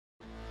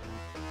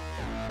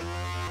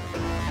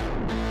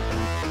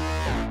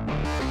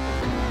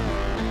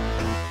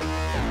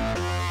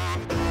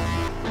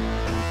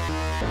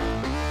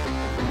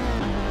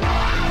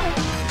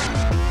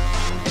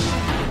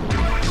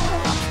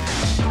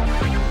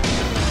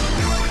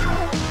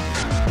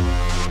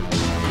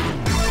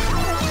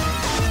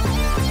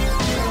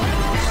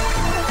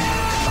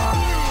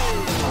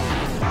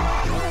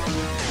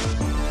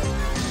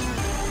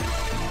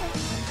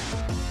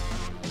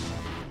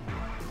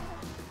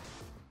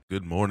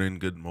Good morning,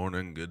 good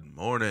morning, good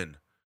morning.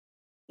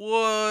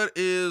 What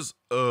is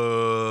up?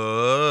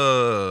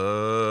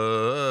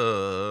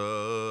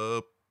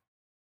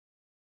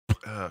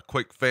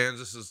 Quake fans,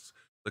 this is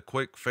the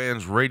Quake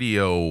Fans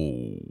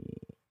Radio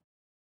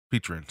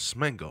featuring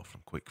Smango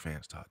from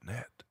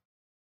quakefans.net.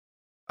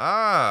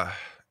 I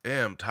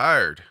am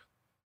tired.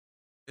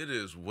 It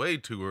is way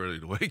too early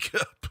to wake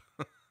up.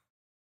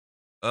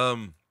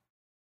 um,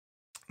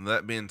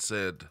 that being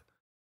said,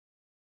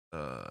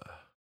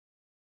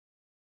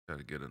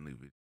 gotta get a new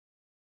video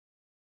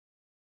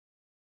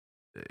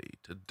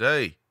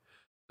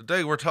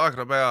today we're talking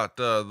about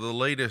the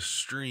latest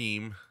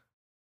stream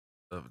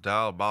of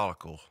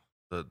Diabotical,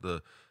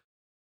 the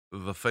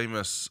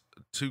famous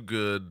Too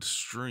Good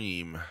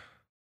stream.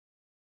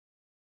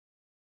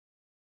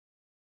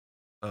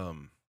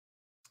 And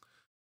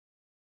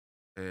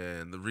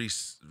the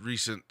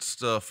recent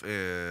stuff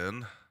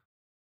in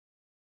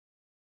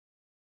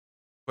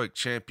Quake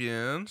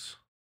Champions.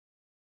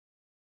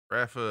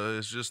 Rafa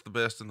is just the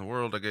best in the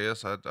world, I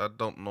guess. I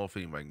don't know if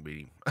anybody can beat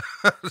him.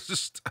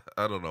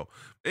 I don't know.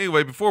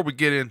 Anyway, before we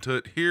get into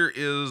it, here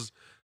is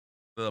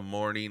the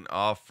morning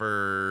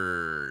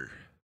offer.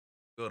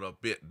 Go to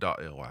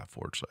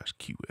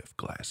bit.ly/QF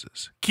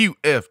glasses.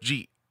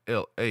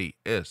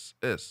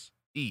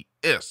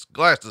 QFGLASSES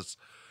glasses.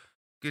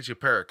 Get you a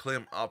pair of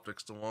Clem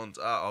Optics, the ones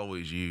I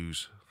always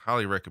use.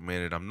 Highly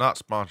recommended. I'm not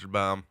sponsored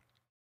by them.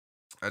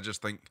 I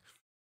just think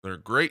they're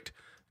great.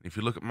 If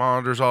you look at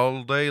monitors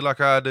all day like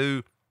I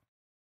do,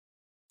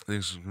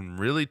 these can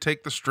really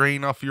take the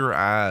strain off your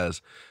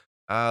eyes.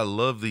 I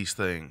love these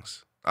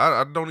things.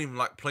 I don't even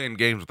like playing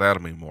games without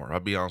them anymore.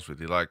 I'll be honest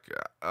with you. Like,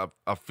 I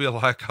feel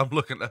like I'm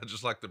looking at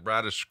just like the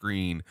brightest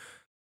screen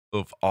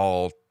of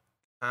all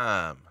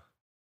time.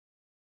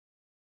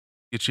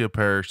 Get you a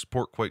pair.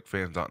 Support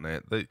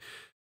quakefans.net.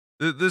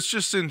 This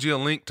just sends you a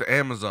link to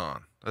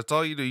Amazon. That's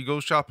all you do. You go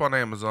shop on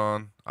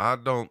Amazon. I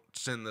don't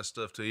send this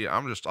stuff to you.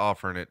 I'm just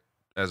offering it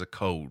as a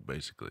code,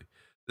 basically.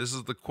 This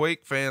is the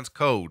Quake Fans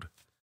code.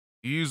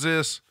 You use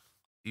this,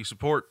 you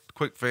support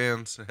Quake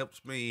Fans. It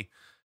helps me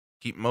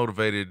keep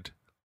motivated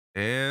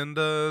and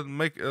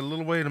make a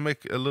little way to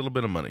make a little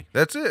bit of money.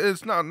 That's it.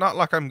 It's not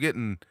like I'm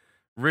getting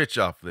rich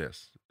off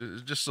this.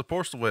 It just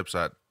supports the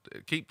website.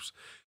 It keeps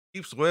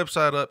the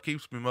website up,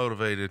 keeps me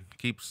motivated,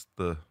 keeps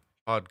the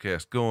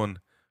podcast going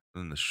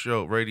and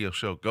the radio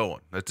show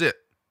going. That's it.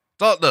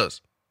 That's all it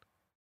does.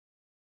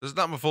 This is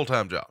not my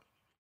full-time job.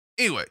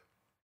 Anyway.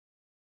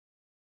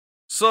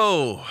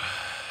 So,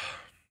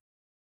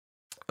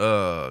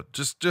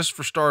 just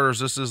for starters,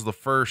 this is the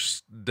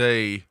first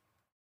day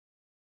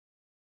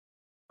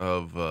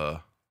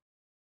of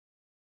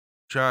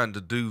trying to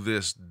do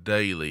this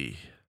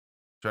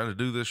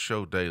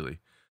show daily.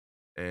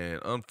 And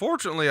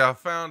unfortunately, I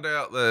found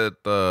out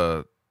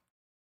that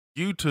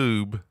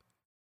YouTube,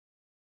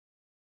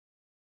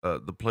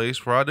 the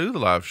place where I do the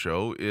live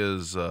show,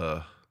 is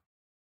they're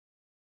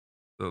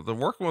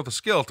working with a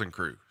skeleton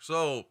crew.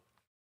 So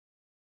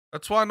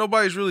that's why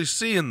nobody's really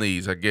seeing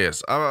these, I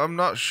guess. I'm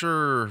not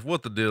sure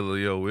what the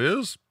dealio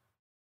is,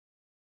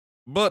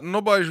 but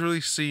nobody's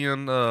really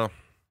seeing the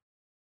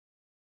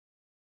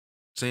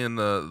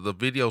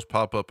videos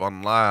pop up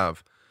on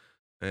live.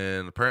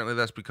 And apparently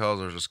that's because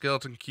there's a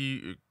skeleton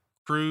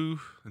crew.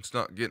 It's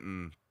not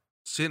getting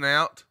sent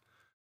out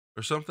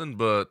or something,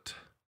 but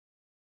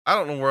I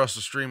don't know where else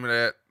to stream it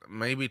at.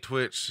 Maybe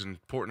Twitch and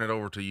porting it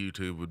over to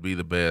YouTube would be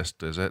the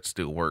best, as that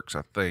still works,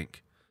 I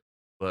think.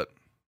 But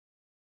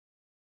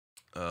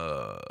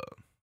a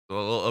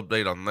little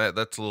update on that.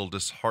 That's a little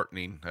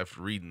disheartening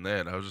after reading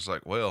that. I was just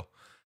like, well,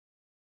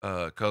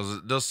 because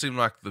it does seem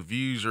like the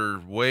views are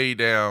way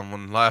down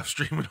when live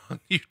streaming on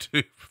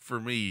YouTube for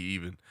me,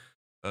 even.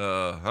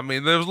 I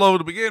mean, it was low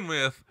to begin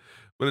with,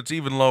 but it's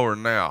even lower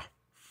now.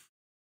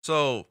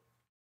 So,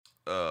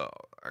 I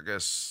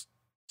guess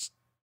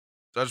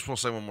I just want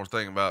to say one more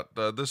thing about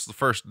this is the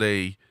first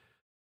day.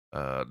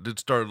 Did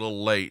start a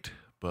little late,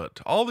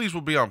 but all these will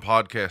be on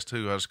podcast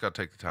too. I just got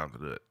to take the time to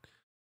do it.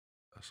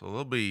 So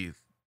they'll be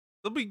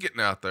getting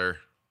out there,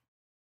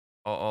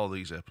 all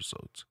these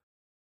episodes.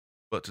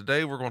 But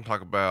today we're going to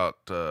talk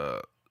about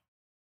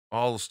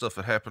all the stuff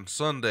that happened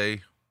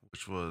Sunday,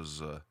 which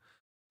was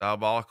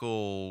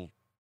Diabotical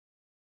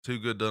Too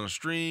Good done a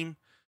stream,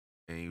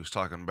 and he was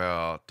talking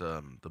about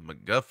the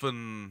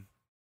MacGuffin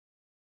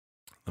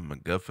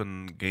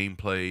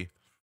gameplay.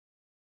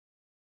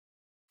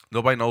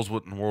 Nobody knows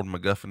what in the world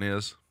MacGuffin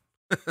is.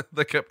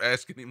 They kept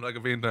asking him like a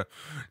million times,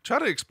 try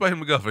to explain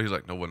MacGuffin. He's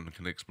like, no one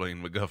can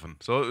explain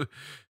MacGuffin. So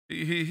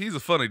he's a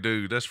funny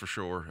dude, that's for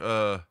sure.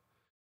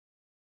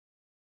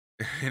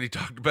 And he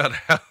talked about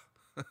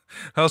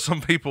how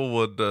some people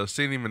would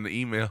send him an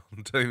email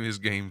and tell him his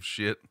game's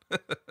shit.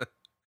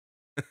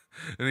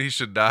 And he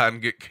should die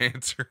and get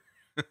cancer.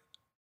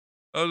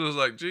 I was just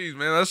like, geez,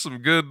 man, that's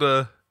some good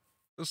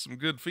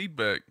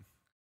feedback.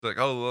 It's like,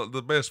 oh,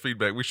 the best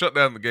feedback. We shut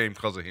down the game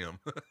because of him.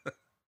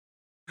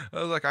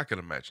 I was like, I can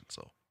imagine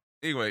so.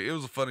 Anyway, it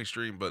was a funny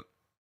stream, but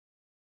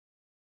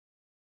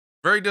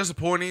very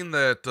disappointing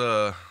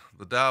that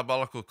the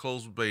Diabolical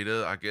closed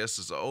beta, I guess,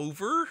 is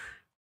over,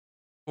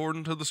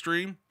 according to the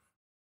stream.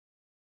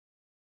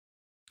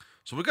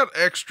 So we got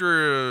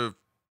extra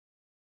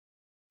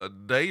a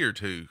day or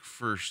two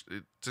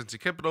since he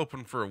kept it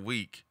open for a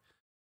week.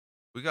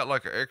 We got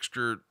like an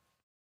extra.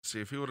 See,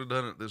 if he would have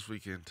done it this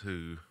weekend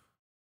too,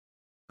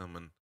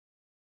 coming.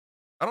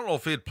 I don't know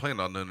if he had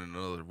planned on doing it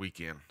another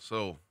weekend.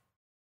 So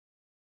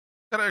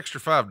got an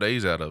extra 5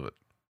 days out of it,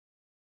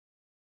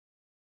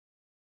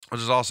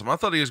 which is awesome. I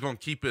thought he was going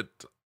to keep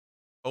it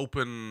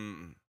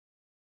open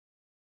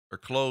or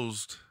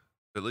closed,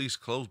 at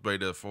least closed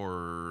beta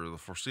for the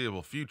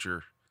foreseeable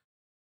future.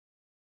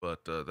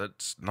 But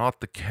that's not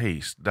the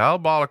case.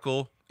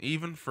 Diabolical,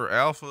 even for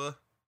alpha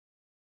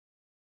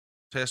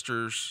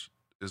testers,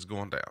 is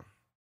going down.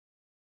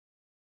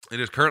 It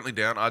is currently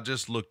down. I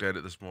just looked at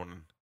it this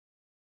morning.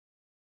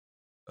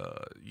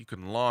 You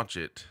can launch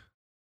it.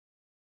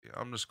 Yeah,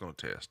 I'm just going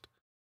to test.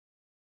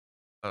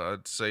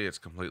 I'd say it's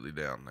completely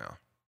down now.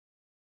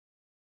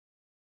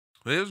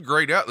 It was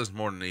grayed out this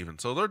morning even,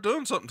 so they're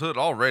doing something to it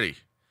already.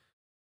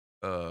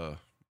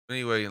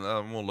 Anyway, I'm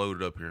going to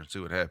load it up here and see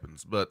what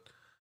happens. But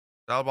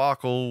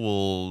Diabotical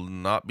will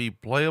not be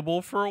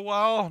playable for a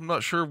while. I'm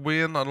not sure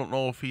when. I don't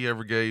know if he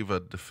ever gave a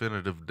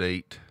definitive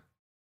date.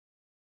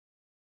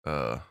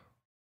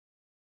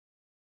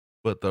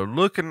 But they're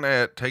looking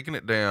at taking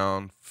it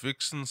down,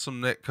 fixing some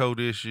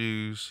netcode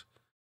issues,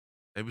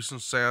 maybe some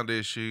sound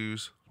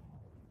issues.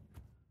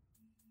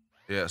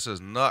 Yeah, it says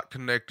not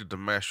connected to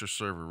master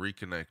server,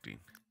 reconnecting.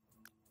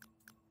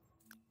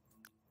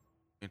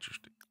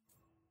 Interesting.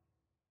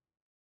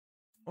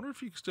 I wonder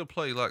if you can still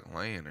play like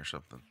LAN or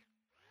something.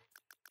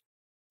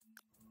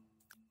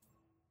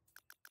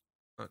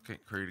 I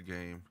can't create a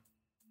game.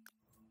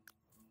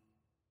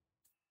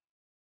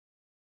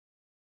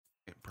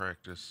 Can't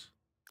practice.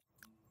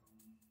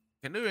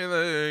 Can't do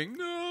anything.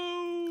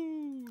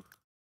 No.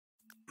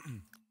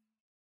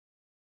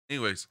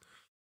 Anyways,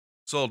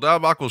 so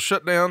Diabotical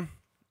shut down.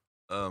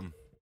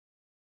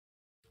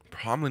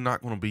 Probably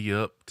not going to be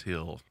up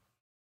till,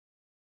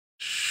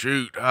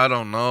 shoot, I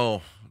don't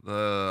know.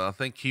 I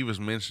think he was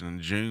mentioning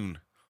June.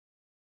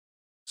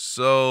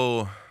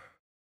 So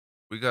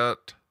we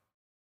got,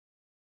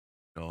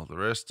 the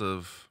rest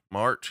of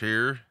March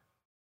here,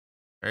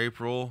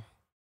 April,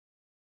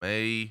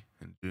 May,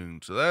 and June.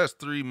 So that's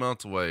 3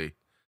 months away.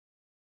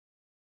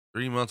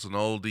 3 months in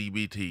old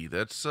DBT.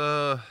 That's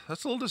a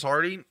little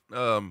disheartening.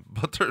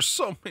 But there's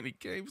so many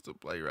games to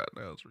play right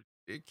now. It's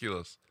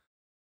ridiculous.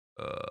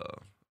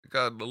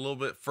 Got a little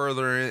bit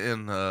further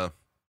in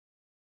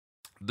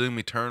Doom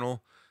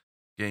Eternal.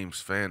 Game's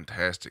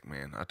fantastic,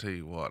 man. I tell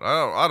you what.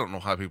 I don't know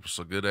how people are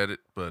so good at it,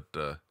 but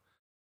the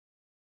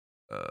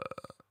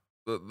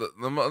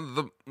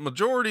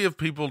majority of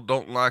people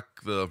don't like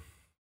the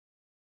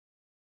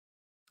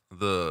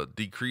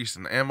decrease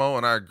in ammo,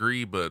 and I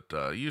agree, but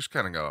you just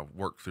kind of gotta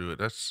work through it.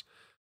 That's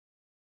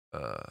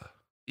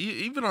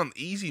even on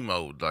easy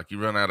mode, like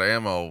you run out of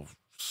ammo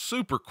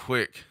super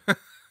quick.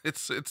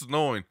 It's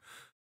annoying,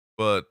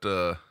 but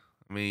I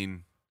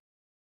mean,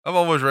 I've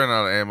always ran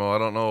out of ammo. I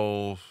don't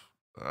know.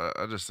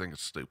 I just think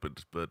it's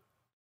stupid, but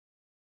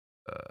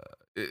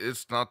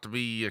it's not to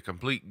be a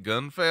complete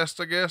gun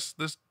fest, I guess.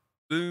 This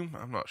Doom,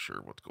 I'm not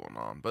sure what's going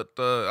on, but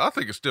I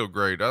think it's still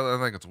great. I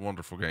think it's a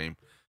wonderful game.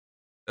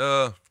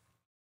 Doom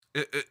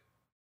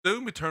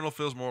Eternal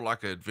feels more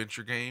like an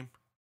adventure game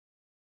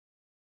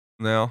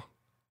now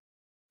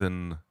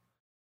than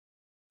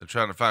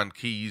trying to find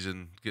keys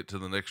and get to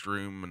the next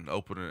room and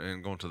open it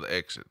and going to the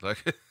exit.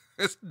 Like,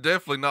 it's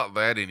definitely not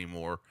that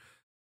anymore.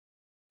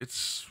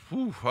 It's,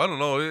 I don't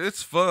know.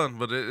 It's fun,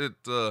 but I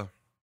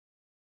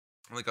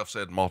think I've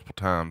said multiple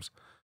times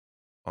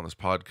on this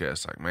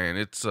podcast, like, man,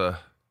 it's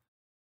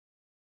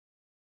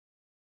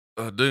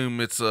Doom.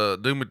 It's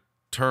Doom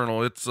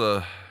Eternal. It's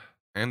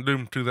and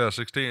Doom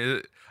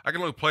 2016. I can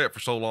only play it for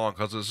so long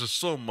because it's just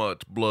so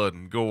much blood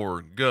and gore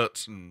and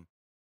guts and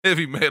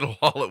heavy metal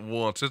all at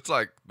once. It's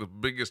like the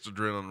biggest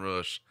adrenaline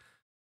rush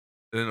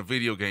in a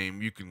video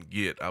game you can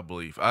get, I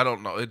believe. I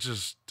don't know.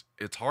 It's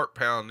heart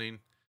pounding.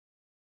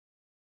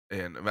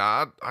 And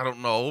I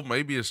don't know.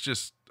 Maybe it's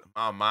just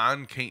my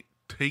mind can't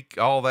take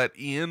all that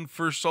in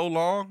for so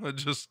long.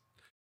 It's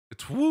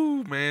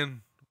woo,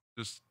 man.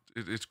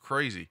 It's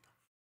crazy.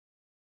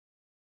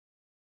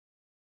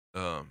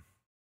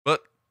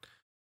 But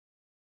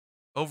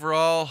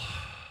overall,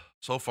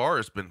 so far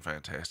it's been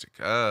fantastic.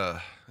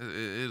 It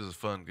is a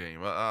fun game.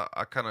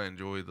 I kind of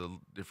enjoy the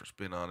different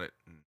spin on it.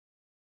 And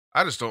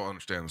I just don't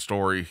understand the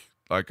story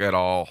like at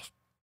all.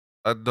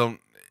 I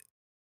don't.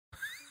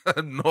 I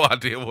have no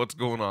idea what's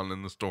going on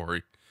in the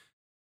story.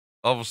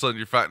 All of a sudden,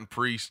 you're fighting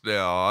priests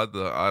now. I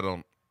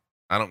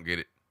don't get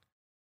it.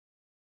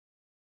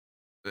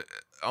 I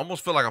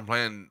almost feel like I'm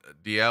playing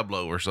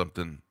Diablo or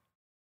something.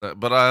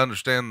 But I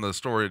understand the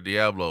story of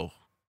Diablo.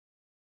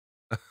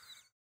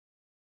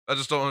 I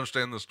just don't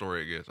understand the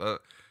story, I guess. I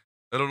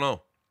don't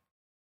know.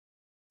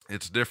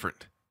 It's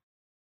different.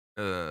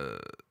 Yeah,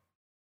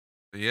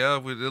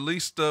 at least with the, at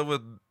least,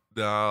 with,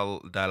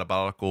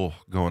 Diabolical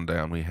going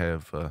down, we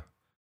have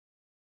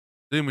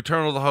Doom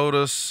Eternal the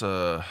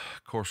Hodus,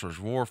 Corsair's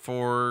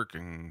Warfork,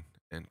 and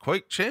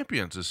Quake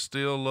Champions is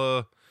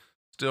still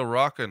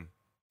rocking.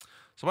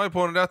 Somebody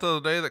pointed out the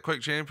other day that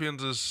Quake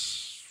Champions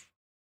is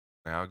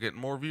now getting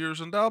more viewers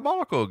than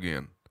Diabotical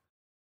again.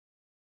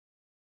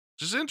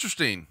 Which is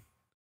interesting.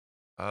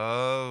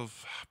 Apparently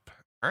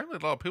a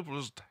lot of people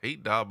just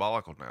hate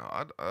Diabolical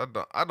now.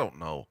 I don't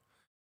know.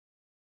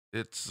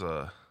 It's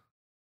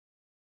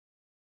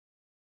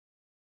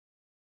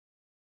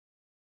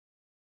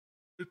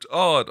it's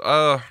odd.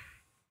 I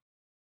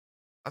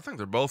think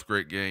they're both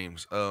great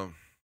games. I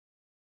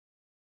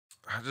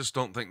just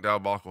don't think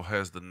Diabolical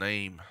has the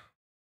name.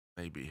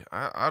 Maybe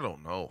I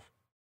don't know.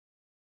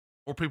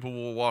 More people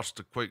will watch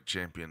the Quake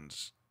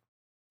Champions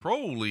Pro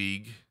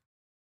League,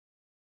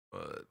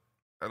 but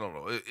I don't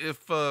know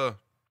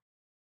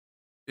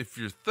if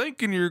you're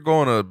thinking you're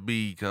gonna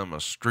become a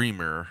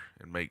streamer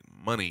and make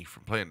money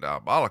from playing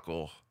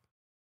Diabolical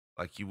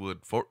like you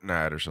would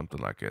Fortnite or something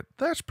like that.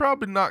 That's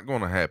probably not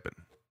going to happen.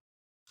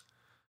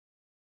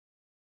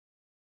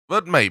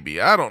 But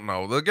maybe. I don't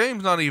know. The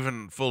game's not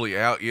even fully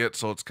out yet,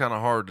 so it's kind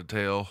of hard to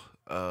tell.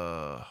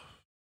 I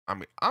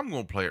mean, I'm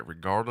going to play it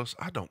regardless.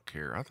 I don't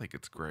care. I think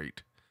it's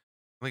great.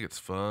 I think it's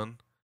fun.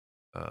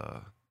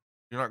 You're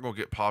not going to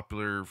get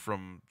popular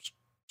from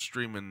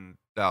streaming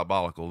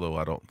Diabolical, though,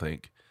 I don't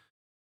think.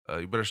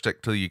 You better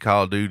stick to your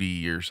Call of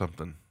Duty or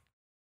something.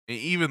 And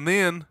even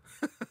then,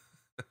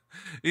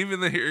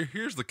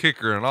 here's the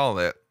kicker and all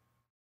that.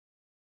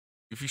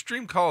 If you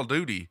stream Call of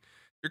Duty,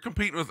 you're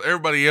competing with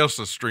everybody else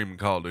that's streaming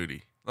Call of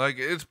Duty. Like,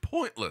 it's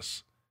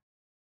pointless.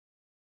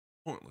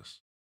 Pointless.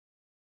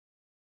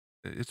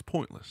 It's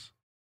pointless.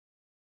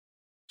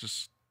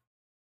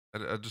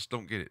 I just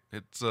don't get it.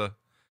 It's you're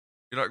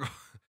not going.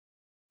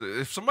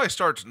 If somebody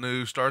starts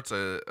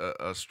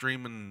a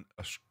stream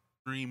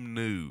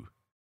new,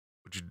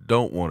 what you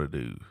don't want to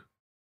do,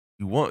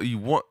 you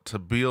want to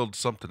build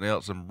something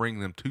else and bring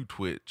them to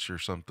Twitch or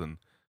something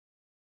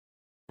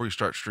before you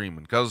start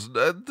streaming, because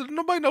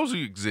nobody knows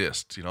you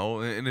exist, you know.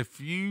 And if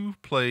you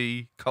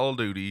play Call of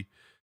Duty,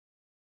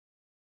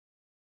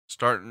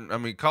 Call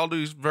of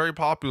Duty is very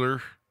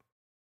popular,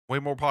 way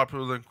more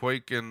popular than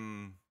Quake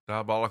and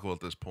Diabolical at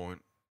this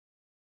point.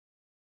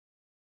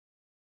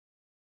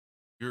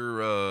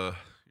 You're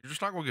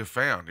just not gonna get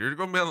found. You're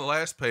gonna be on the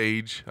last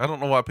page. I don't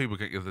know why people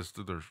can't get this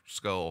through their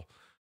skull.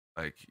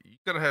 Like, you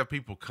gotta have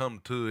people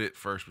come to it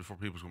first before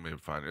people's gonna be able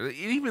to find it.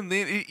 Even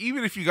then,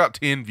 even if you got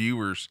 10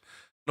 viewers,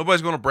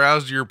 nobody's gonna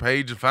browse to your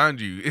page and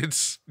find you.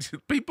 It's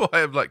people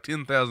have like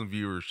 10,000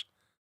 viewers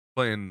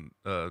playing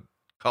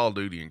Call of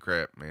Duty and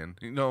crap, man.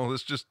 You know,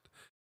 it's just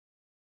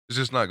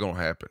not gonna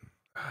happen.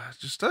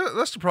 That's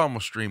the problem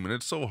with streaming.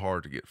 It's so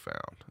hard to get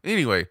found.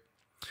 Anyway,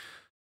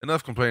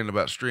 enough complaining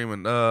about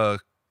streaming.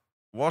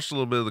 Watched a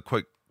little bit of the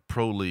Quake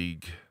Pro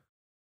League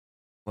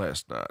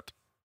last night.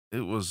 It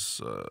was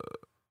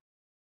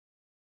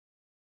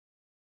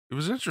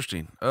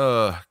interesting.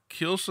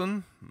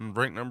 Kilson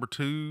ranked number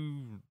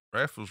 2.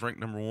 Raph was ranked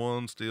number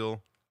 1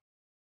 still.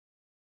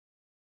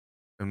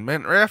 And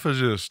man, Raph is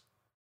just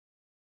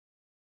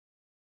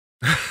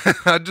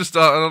I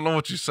don't know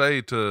what you say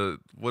to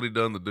what he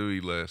done to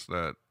Dewey last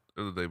night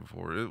or the day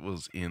before. It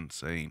was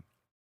insane.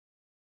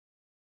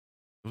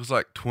 It was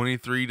like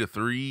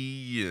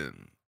 23-3,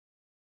 and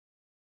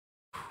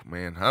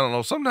man, I don't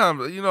know.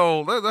 Sometimes, you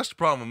know, that's the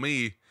problem with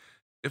me.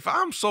 If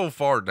I'm so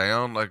far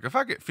down, like if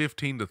I get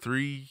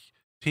 15-3,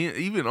 10,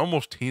 even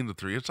almost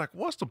 10-3, it's like,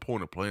 what's the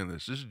point of playing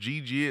this? Just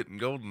GG it and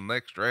go to the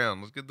next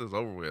round. Let's get this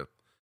over with.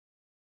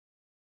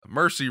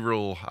 Mercy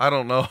rule. I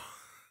don't know.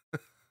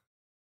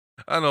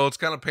 I know it's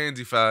kind of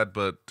pansy-fied,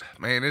 but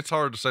man, it's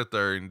hard to sit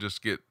there and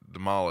just get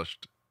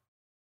demolished.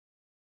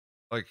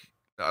 Like,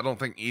 I don't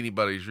think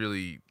anybody's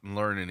really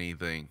learning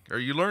anything. Are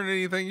you learning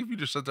anything if you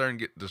just sit there and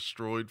get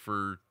destroyed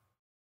for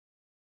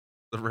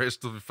the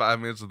rest of the 5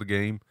 minutes of the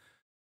game?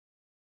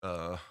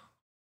 That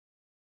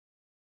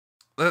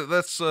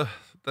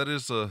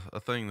is a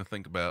thing to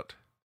think about.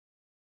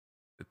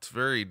 It's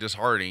very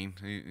disheartening,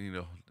 you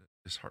know,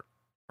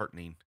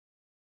 disheartening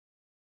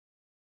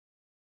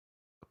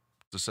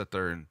to sit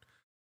there and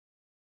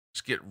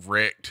just get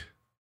wrecked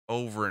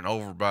over and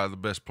over by the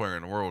best player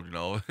in the world. You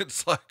know,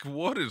 it's like,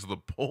 what is the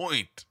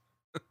point?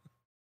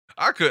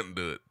 I couldn't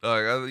do it.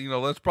 Like, you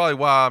know, that's probably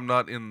why I'm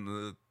not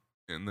in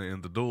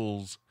the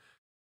duels.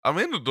 I'm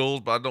in the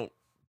duels, but I don't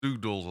do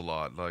duels a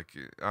lot. Like,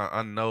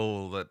 I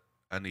know that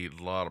I need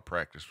a lot of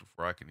practice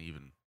before I can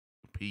even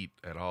compete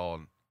at all,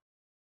 and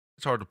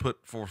it's hard to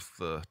put forth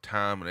the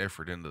time and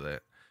effort into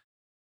that.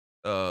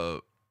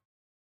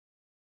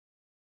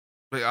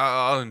 But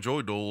I'll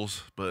enjoy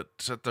duels, but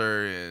sit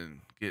there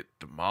and get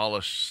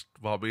demolished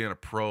while being a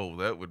pro,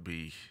 that would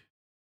be.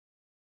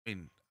 I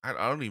mean, I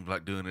don't even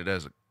like doing it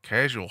as a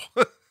casual.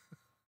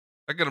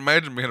 I can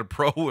imagine being a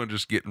pro and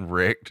just getting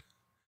wrecked.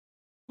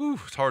 Whew,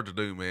 it's hard to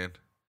do, man.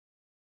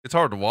 It's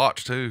hard to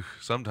watch too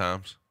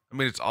sometimes. I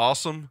mean, it's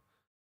awesome.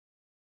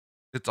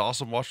 It's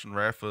awesome watching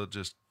Rafa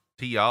just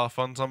tee off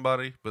on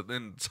somebody, but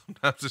then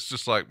sometimes it's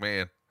just like,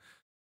 man,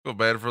 feel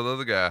bad for the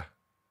other guy.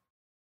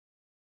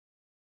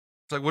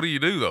 It's like, what do you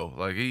do though?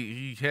 Like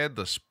he had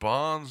the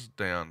spawns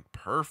down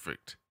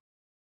perfect.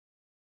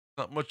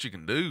 Not much you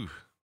can do.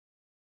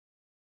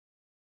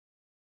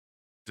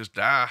 Just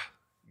die,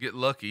 get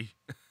lucky.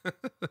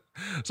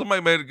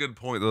 Somebody made a good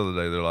point the other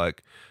day. They're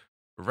like,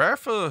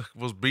 Rafa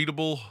was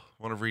beatable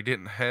whenever he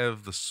didn't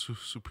have the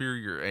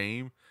superior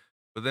aim,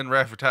 but then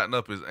Rafa tightened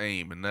up his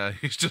aim, and now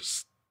he's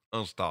just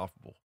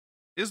unstoppable.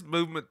 His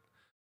movement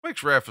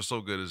makes Rafa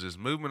so good is his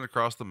movement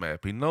across the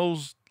map. He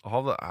knows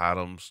all the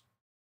items.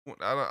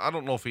 I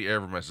don't know if he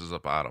ever messes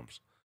up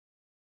items.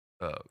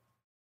 Uh,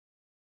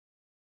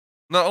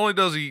 Not only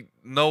does he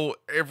know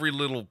every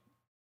little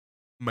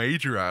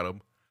major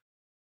item,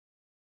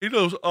 he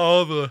knows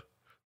all the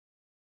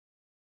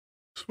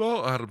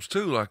small items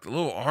too, like the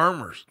little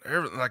armors,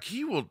 everything. Like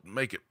he will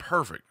make it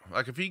perfect.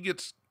 Like if he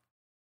gets,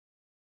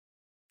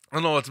 I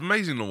don't know, it's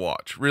amazing to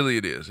watch. Really,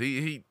 it is.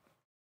 He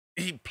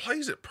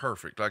plays it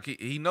perfect. Like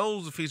he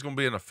knows if he's gonna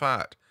be in a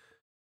fight,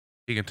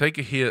 he can take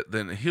a hit.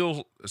 Then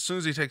he'll, as soon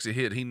as he takes a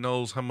hit, he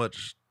knows how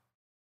much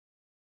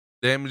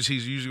damage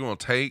he's usually gonna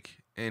take,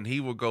 and he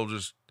will go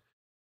just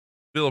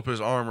fill up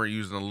his armor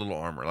using a little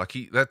armor. Like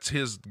that's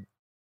his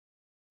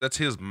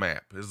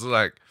map. It's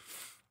like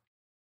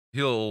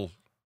he'll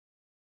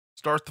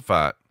start the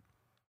fight.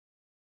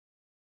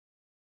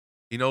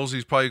 He knows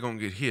he's probably gonna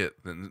get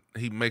hit. Then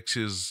he makes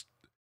his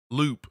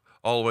loop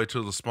all the way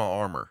to the small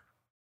armor.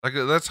 Like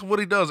that's what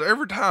he does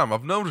every time.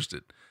 I've noticed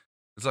it.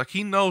 It's like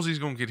he knows he's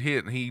gonna get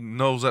hit, and he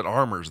knows that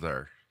armor's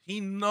there. He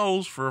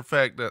knows for a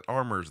fact that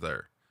armor's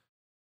there.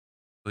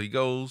 So he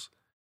goes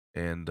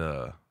and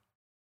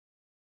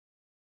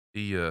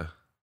he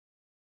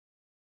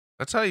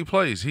that's how he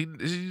plays. He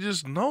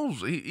just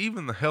knows.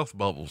 Even the health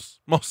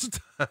bubbles most of the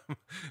time.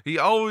 He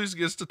always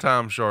gets the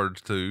time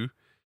shards too.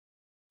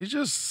 He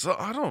just,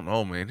 I don't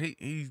know, man.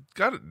 He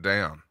got it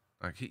down.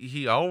 Like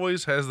he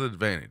always has the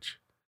advantage.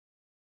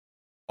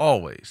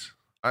 Always.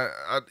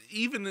 I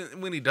even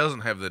when he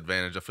doesn't have the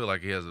advantage, I feel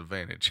like he has the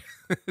advantage.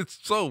 It's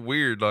so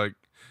weird. Like,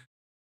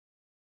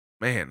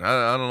 man,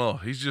 I don't know.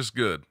 He's just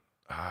good.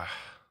 I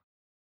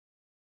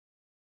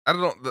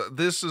don't know.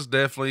 This is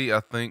definitely, I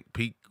think,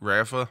 peak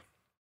Rafa.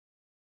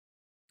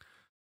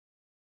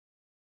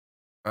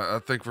 I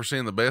think we're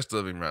seeing the best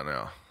of him right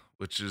now,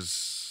 which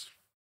is,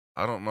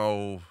 I don't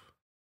know.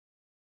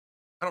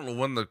 I don't know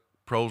when the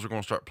pros are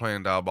going to start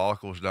playing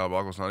Diabotical.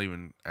 Diabotical's not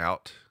even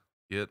out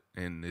yet,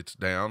 and it's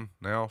down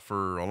now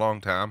for a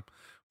long time,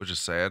 which is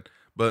sad.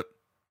 But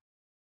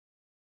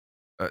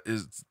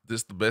is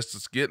this the best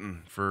it's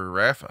getting for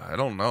Rafa? I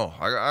don't know.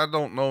 I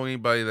don't know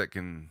anybody that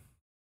can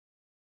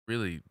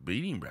really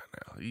beat him right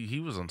now.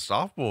 He was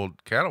unstoppable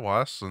at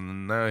Katawas,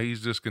 and now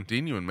he's just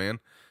continuing, man.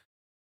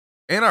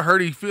 And I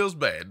heard he feels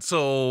bad.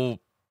 So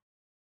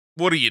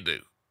what do you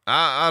do?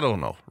 I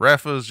don't know.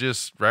 Rafa's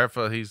just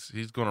Rafa. He's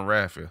gonna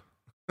Rafa.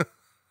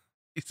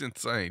 He's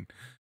insane.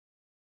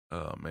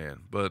 Oh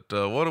man. But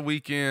what a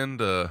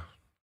weekend. As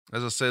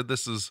I said,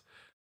 this is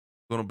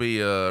gonna be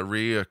a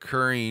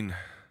reoccurring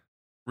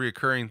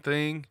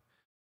thing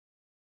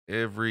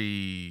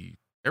every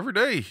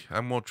day.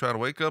 I'm gonna try to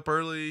wake up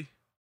early,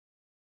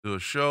 do a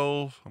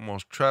show. I'm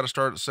gonna try to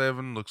start at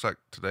 7. Looks like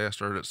today I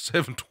started at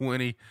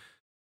 7:20.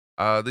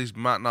 These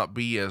might not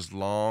be as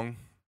long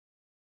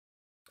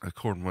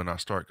according to when I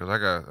start, because I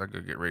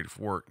gotta get ready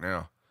for work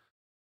now.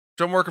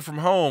 So I'm working from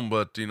home,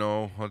 but you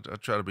know, I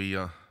try to be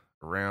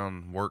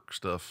around work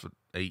stuff at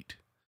 8.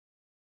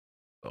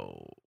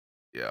 So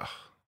yeah.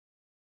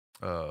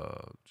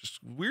 Just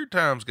weird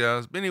times,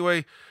 guys. But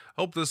anyway,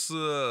 hope this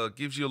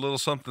gives you a little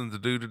something to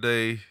do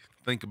today.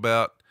 Think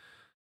about.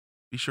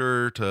 Be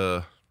sure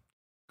to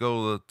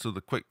go to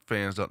the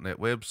quakefans.net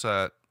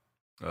website.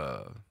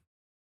 I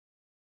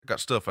got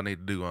stuff I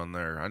need to do on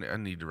there. I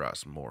need to write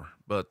some more.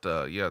 But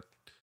yeah,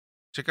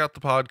 check out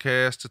the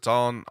podcast. It's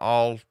on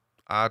all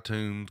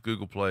iTunes,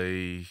 Google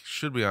Play.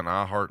 Should be on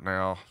iHeart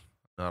now.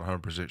 Not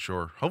 100%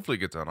 sure. Hopefully it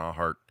gets on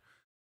iHeart.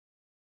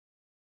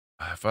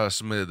 If I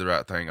submitted the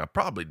right thing, I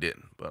probably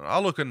didn't. But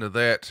I'll look into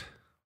that.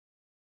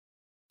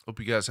 Hope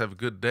you guys have a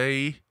good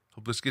day.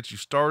 Hope this gets you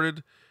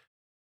started.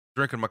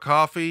 Drinking my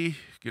coffee.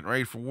 Getting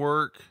ready for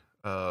work.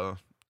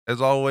 As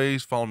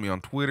always, follow me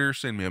on Twitter.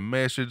 Send me a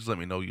message. Let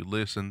me know you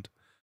listened.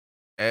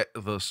 At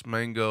the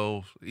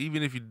Smango.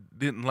 Even if you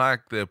didn't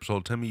like the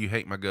episode, tell me you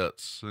hate my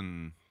guts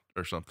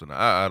or something.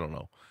 I don't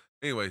know.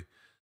 Anyway,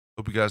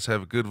 hope you guys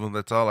have a good one.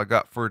 That's all I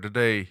got for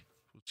today.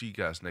 We'll see you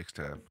guys next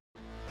time.